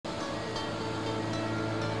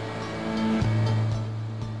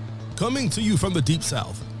Coming to you from the Deep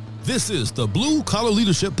South, this is the Blue Collar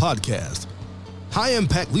Leadership Podcast.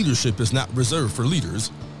 High-impact leadership is not reserved for leaders,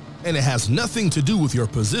 and it has nothing to do with your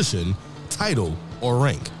position, title, or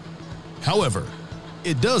rank. However,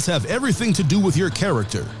 it does have everything to do with your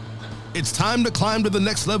character. It's time to climb to the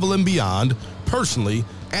next level and beyond, personally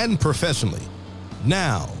and professionally.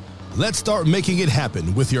 Now, let's start making it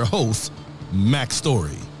happen with your host, Mac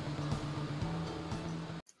Story.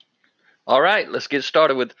 All right, let's get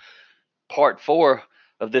started with part 4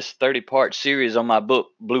 of this 30-part series on my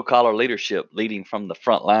book, Blue Collar Leadership, Leading from the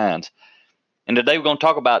Front Lines. And today we're going to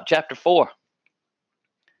talk about Chapter 4.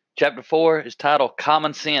 Chapter 4 is titled,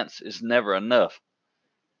 Common Sense is Never Enough.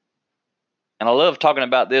 And I love talking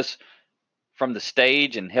about this from the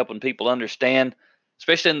stage and helping people understand,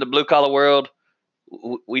 especially in the blue-collar world.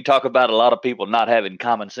 We talk about a lot of people not having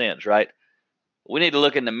common sense, right? We need to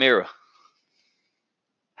look in the mirror.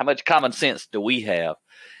 How much common sense do we have?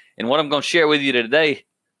 And what I'm going to share with you today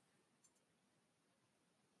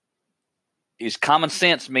is common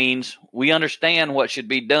sense means we understand what should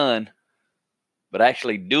be done, but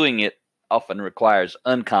actually doing it often requires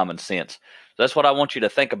uncommon sense. So that's what I want you to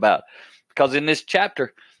think about. Because in this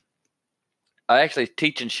chapter, I actually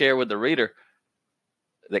teach and share with the reader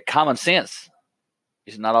that common sense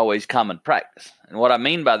is not always common practice. And what I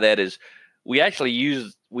mean by that is we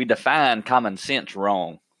define common sense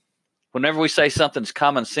wrong. Whenever we say something's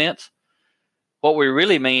common sense, what we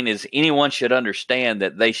really mean is anyone should understand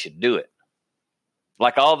that they should do it.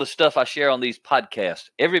 Like all the stuff I share on these podcasts,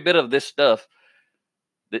 every bit of this stuff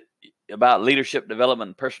about leadership development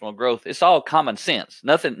and personal growth, it's all common sense.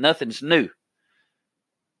 Nothing's new.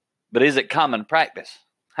 But is it common practice?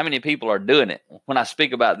 How many people are doing it? When I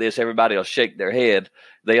speak about this, everybody will shake their head.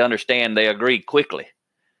 They understand, they agree quickly.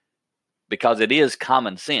 Because it is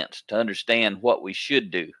common sense to understand what we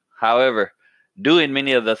should do. However, doing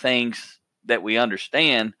many of the things that we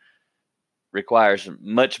understand requires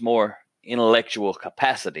much more intellectual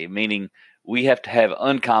capacity, meaning we have to have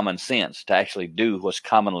uncommon sense to actually do what's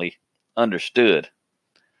commonly understood.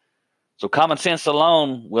 So common sense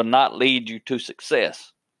alone will not lead you to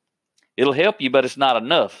success. It'll help you, but it's not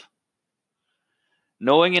enough.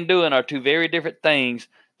 Knowing and doing are two very different things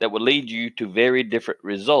that will lead you to very different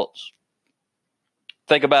results.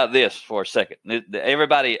 Think about this for a second.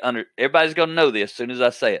 Everybody's going to know this as soon as I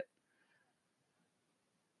say it.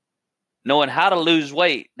 Knowing how to lose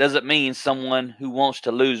weight doesn't mean someone who wants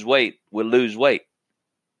to lose weight will lose weight.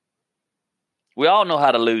 We all know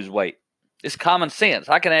how to lose weight. It's common sense.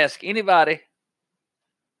 I can ask anybody,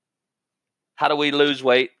 how do we lose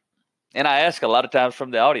weight? And I ask a lot of times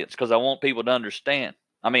from the audience because I want people to understand.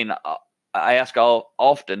 I mean, I ask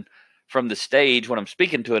often from the stage when I'm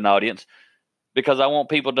speaking to an audience because I want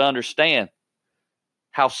people to understand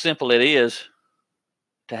how simple it is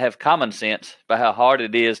to have common sense, but how hard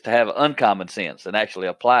it is to have uncommon sense and actually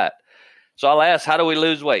apply it. So I'll ask, how do we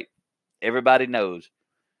lose weight? Everybody knows.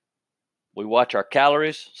 We watch our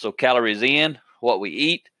calories, so calories in, what we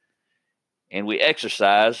eat, and we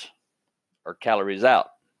exercise, or calories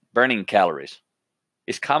out, burning calories.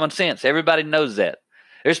 It's common sense. Everybody knows that.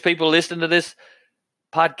 There's people listening to this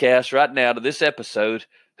podcast right now, to this episode,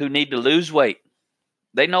 who need to lose weight.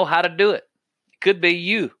 They know how to do it. It could be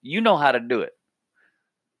you. You know how to do it.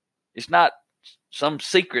 It's not some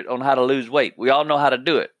secret on how to lose weight. We all know how to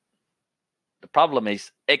do it. The problem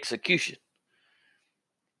is execution.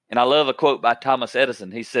 And I love a quote by Thomas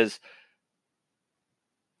Edison. He says,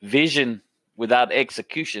 vision without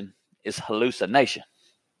execution is hallucination.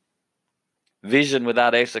 Vision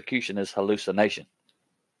without execution is hallucination.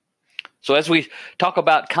 So as we talk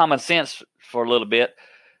about common sense for a little bit,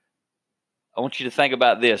 I want you to think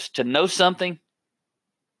about this. To know something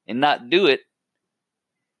and not do it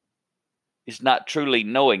is not truly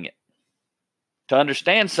knowing it. To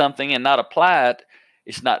understand something and not apply it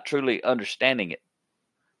is not truly understanding it.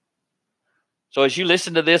 So as you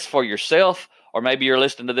listen to this for yourself, or maybe you're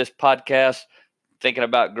listening to this podcast thinking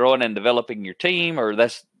about growing and developing your team,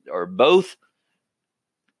 or both,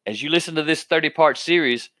 as you listen to this 30-part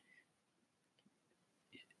series,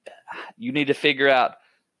 you need to figure out,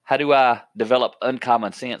 how do I develop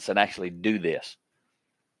uncommon sense and actually do this?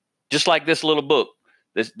 Just like this little book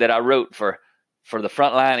that I wrote for the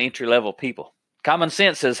frontline entry-level people. Common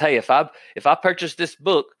sense says, hey, if I purchase this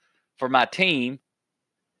book for my team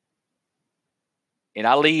and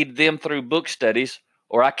I lead them through book studies,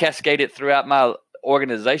 or I cascade it throughout my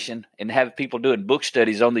organization and have people doing book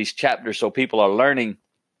studies on these chapters so people are learning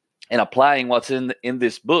and applying what's in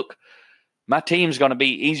this book, my team's going to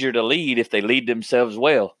be easier to lead if they lead themselves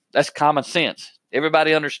well. That's common sense.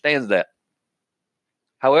 Everybody understands that.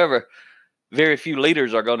 However, very few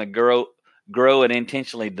leaders are going to grow and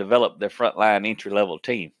intentionally develop their frontline entry-level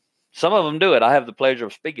team. Some of them do it. I have the pleasure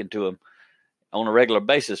of speaking to them on a regular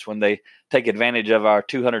basis when they take advantage of our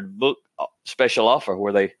 200 book special offer,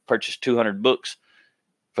 where they purchase 200 books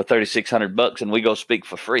for $3,600 and we go speak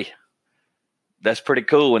for free. That's pretty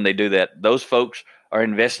cool when they do that. Those folks are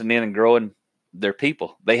investing in and growing their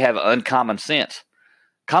people. They have uncommon sense.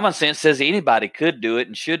 Common sense says anybody could do it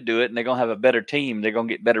and should do it, and they're going to have a better team. They're going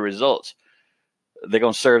to get better results. They're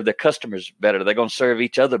going to serve their customers better. They're going to serve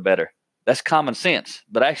each other better. That's common sense.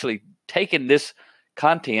 But actually taking this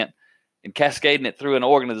content and cascading it through an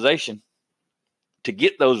organization to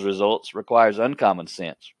get those results requires uncommon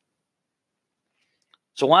sense.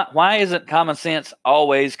 So why isn't common sense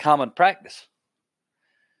always common practice?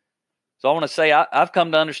 So I want to say I've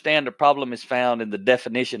come to understand the problem is found in the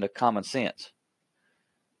definition of common sense,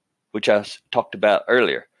 which I talked about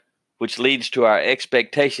earlier, which leads to our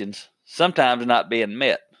expectations sometimes not being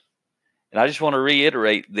met. And I just want to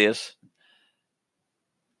reiterate this.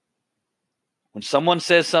 When someone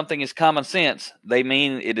says something is common sense, they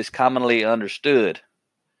mean it is commonly understood.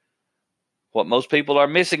 What most people are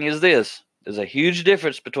missing is this. There's a huge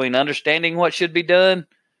difference between understanding what should be done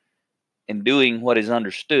and doing what is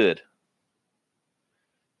understood.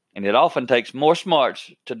 And it often takes more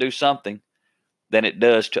smarts to do something than it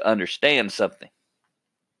does to understand something.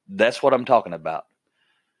 That's what I'm talking about.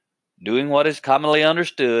 Doing what is commonly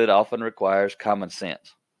understood often requires common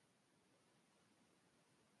sense.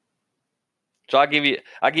 So I'll give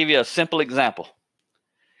you a simple example.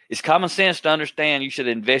 It's common sense to understand you should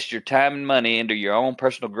invest your time and money into your own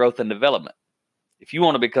personal growth and development. If you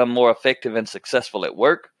want to become more effective and successful at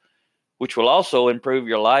work, which will also improve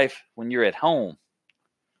your life when you're at home.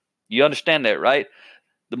 You understand that, right?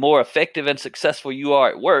 The more effective and successful you are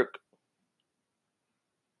at work,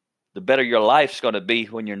 the better your life's going to be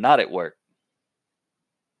when you're not at work.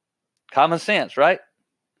 Common sense, right?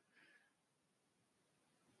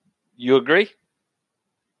 You agree?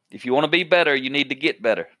 If you want to be better, you need to get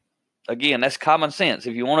better. Again, that's common sense.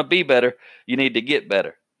 If you want to be better, you need to get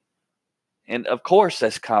better. And of course,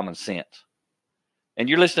 that's common sense. And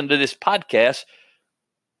you're listening to this podcast,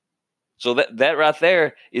 so that right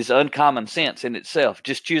there is uncommon sense in itself,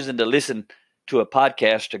 just choosing to listen to a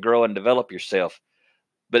podcast to grow and develop yourself.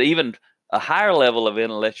 But even a higher level of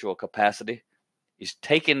intellectual capacity is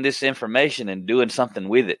taking this information and doing something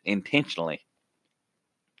with it intentionally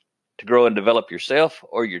to grow and develop yourself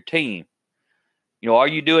or your team. Are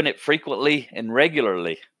you doing it frequently and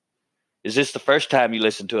regularly? Is this the first time you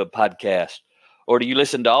listen to a podcast? Or do you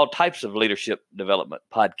listen to all types of leadership development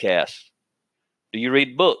podcasts? Do you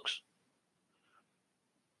read books?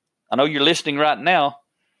 I know you're listening right now,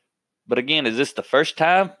 but again, is this the first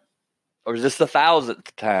time or is this the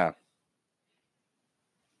 1,000th time?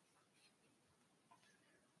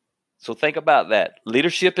 So think about that.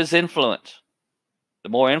 Leadership is influence. The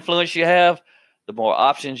more influence you have, the more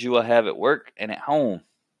options you will have at work and at home.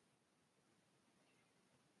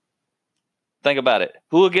 Think about it.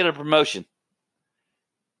 Who will get a promotion?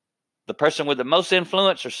 The person with the most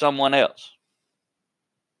influence or someone else?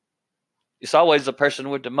 It's always the person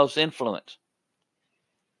with the most influence.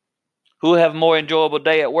 Who will have a more enjoyable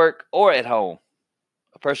day at work or at home?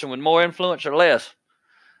 A person with more influence or less?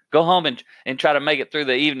 Go home and try to make it through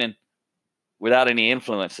the evening without any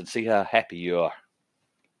influence and see how happy you are.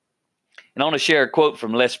 And I want to share a quote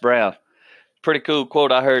from Les Brown. Pretty cool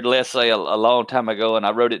quote I heard Les say a long time ago, and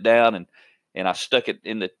I wrote it down and I stuck it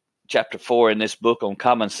in the chapter 4 in this book on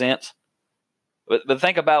common sense. But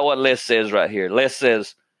think about what Les says right here. Les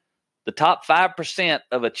says, the top 5%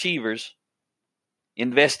 of achievers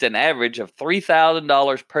invest an average of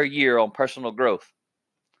 $3,000 per year on personal growth,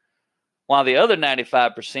 while the other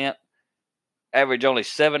 95% average only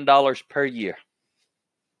 $7 per year.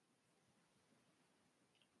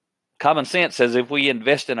 Common sense says if we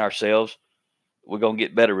invest in ourselves, we're going to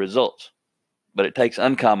get better results. But it takes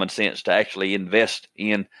uncommon sense to actually invest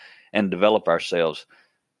in and develop ourselves.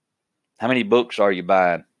 How many books are you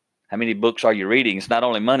buying? How many books are you reading? It's not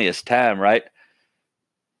only money, it's time, right?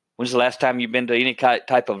 When's the last time you've been to any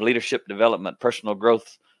type of leadership development, personal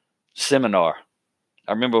growth seminar?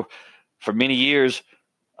 I remember for many years,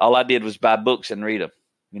 all I did was buy books and read them.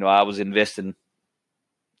 I was investing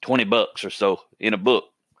 $20 or so in a book.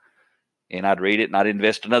 And I'd read it and I'd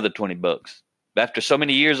invest another $20. But after so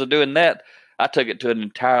many years of doing that, I took it to an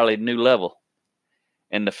entirely new level.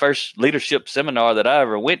 And the first leadership seminar that I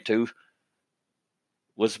ever went to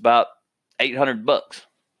was about $800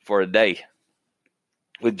 for a day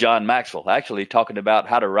with John Maxwell, actually talking about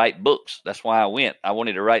how to write books. That's why I went. I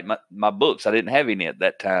wanted to write my books. I didn't have any at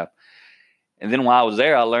that time. And then while I was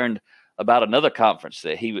there, I learned about another conference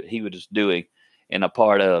that he was doing and a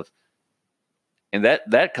part of. And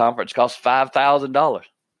that conference cost $5,000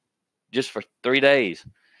 just for 3 days.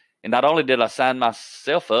 And not only did I sign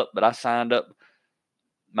myself up, but I signed up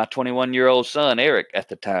my 21-year-old son, Eric, at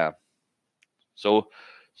the time. So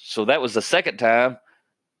that was the second time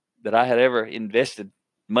that I had ever invested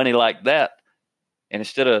money like that. And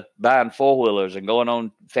instead of buying four-wheelers and going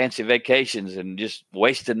on fancy vacations and just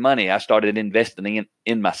wasting money, I started investing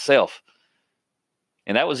in myself.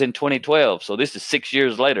 And that was in 2012. So this is 6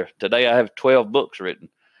 years later. Today I have 12 books written.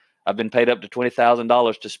 I've been paid up to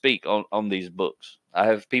 $20,000 to speak on these books. I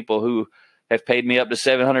have people who have paid me up to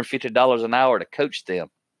 $750 an hour to coach them.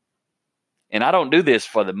 And I don't do this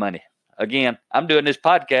for the money. Again, I'm doing this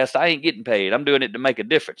podcast. I ain't getting paid. I'm doing it to make a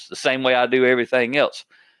difference, the same way I do everything else.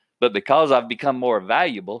 But because I've become more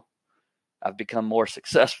valuable, I've become more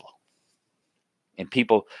successful. And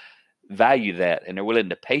people value that, and they're willing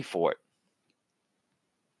to pay for it.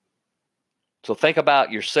 So think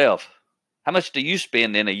about yourself. How much do you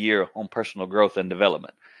spend in a year on personal growth and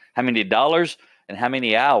development? How many dollars and how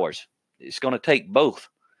many hours? It's going to take both.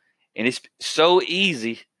 And it's so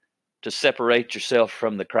easy to separate yourself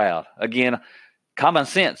from the crowd. Again, common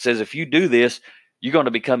sense says if you do this, you're going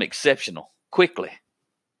to become exceptional quickly.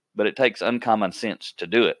 But it takes uncommon sense to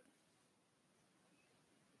do it.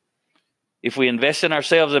 If we invest in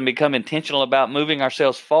ourselves and become intentional about moving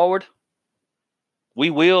ourselves forward, we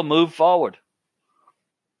will move forward.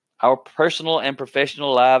 Our personal and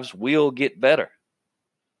professional lives will get better.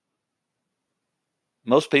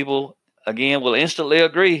 Most people, again, will instantly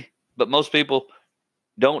agree, but most people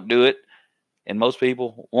don't do it, and most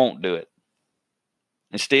people won't do it.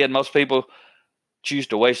 Instead, most people choose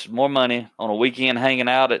to waste more money on a weekend hanging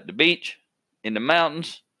out at the beach, in the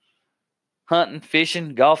mountains, hunting,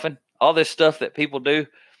 fishing, golfing, all this stuff that people do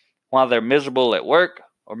while they're miserable at work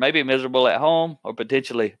or maybe miserable at home or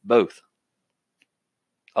potentially both.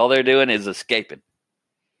 All they're doing is escaping.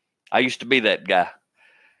 I used to be that guy.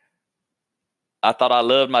 I thought I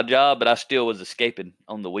loved my job, but I still was escaping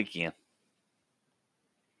on the weekend.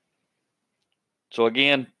 So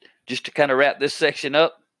again, just to kind of wrap this section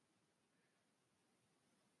up,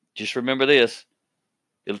 just remember this.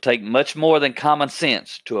 It'll take much more than common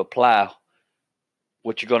sense to apply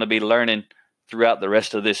what you're going to be learning throughout the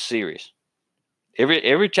rest of this series.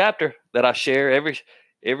 Every chapter that I share,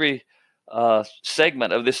 every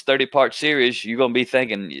segment of this 30-part series, you're going to be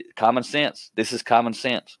thinking, common sense. This is common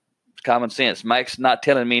sense. It's common sense. Mike's not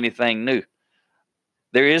telling me anything new.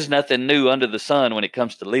 There is nothing new under the sun when it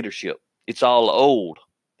comes to leadership. It's all old.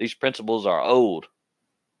 These principles are old.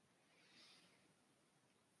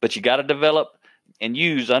 But you got to develop and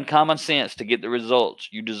use uncommon sense to get the results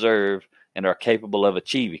you deserve and are capable of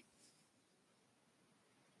achieving.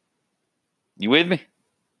 You with me?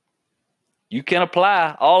 You can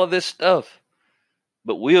apply all of this stuff,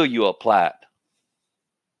 but will you apply it?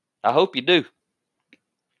 I hope you do.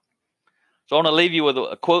 So I want to leave you with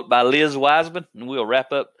a quote by Liz Wiseman, and we'll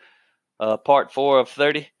wrap up part 4 of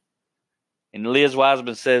 30. And Liz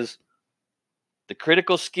Wiseman says, "The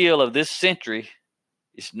critical skill of this century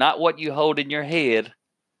is not what you hold in your head,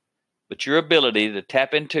 but your ability to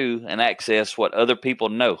tap into and access what other people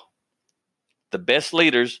know. The best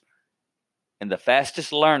leaders and the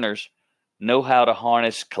fastest learners know how to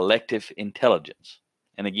harness collective intelligence."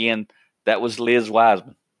 And again, that was Liz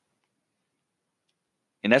Wiseman.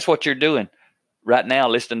 And that's what you're doing right now,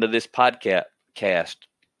 listening to this podcast.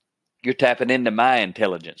 You're tapping into my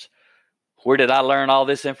intelligence. Where did I learn all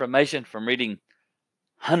this information? From reading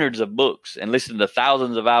hundreds of books and listening to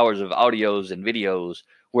thousands of hours of audios and videos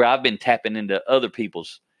where I've been tapping into other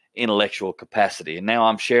people's intellectual capacity. And now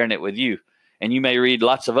I'm sharing it with you. And you may read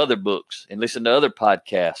lots of other books and listen to other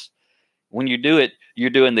podcasts. When you do it, you're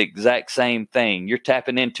doing the exact same thing. You're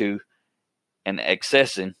tapping into and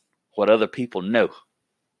accessing what other people know.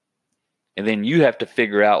 And then you have to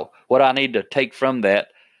figure out what I need to take from that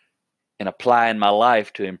and apply in my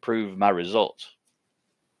life to improve my results.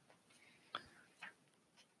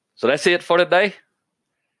 So that's it for today.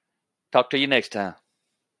 Talk to you next time.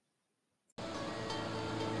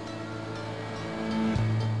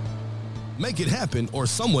 Make it happen or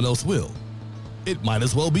someone else will. It might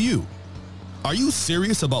as well be you. Are you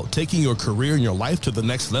serious about taking your career and your life to the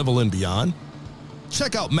next level and beyond?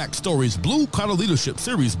 Check out Mac Story's Blue Collar Leadership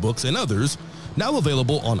Series books and others, now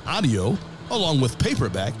available on audio, along with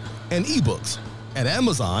paperback and ebooks at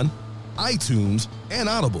Amazon, iTunes, and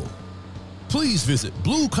Audible. Please visit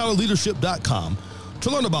bluecollarleadership.com to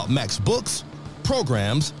learn about Mac's books,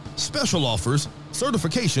 programs, special offers,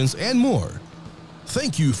 certifications, and more.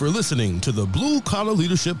 Thank you for listening to the Blue Collar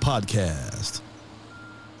Leadership Podcast.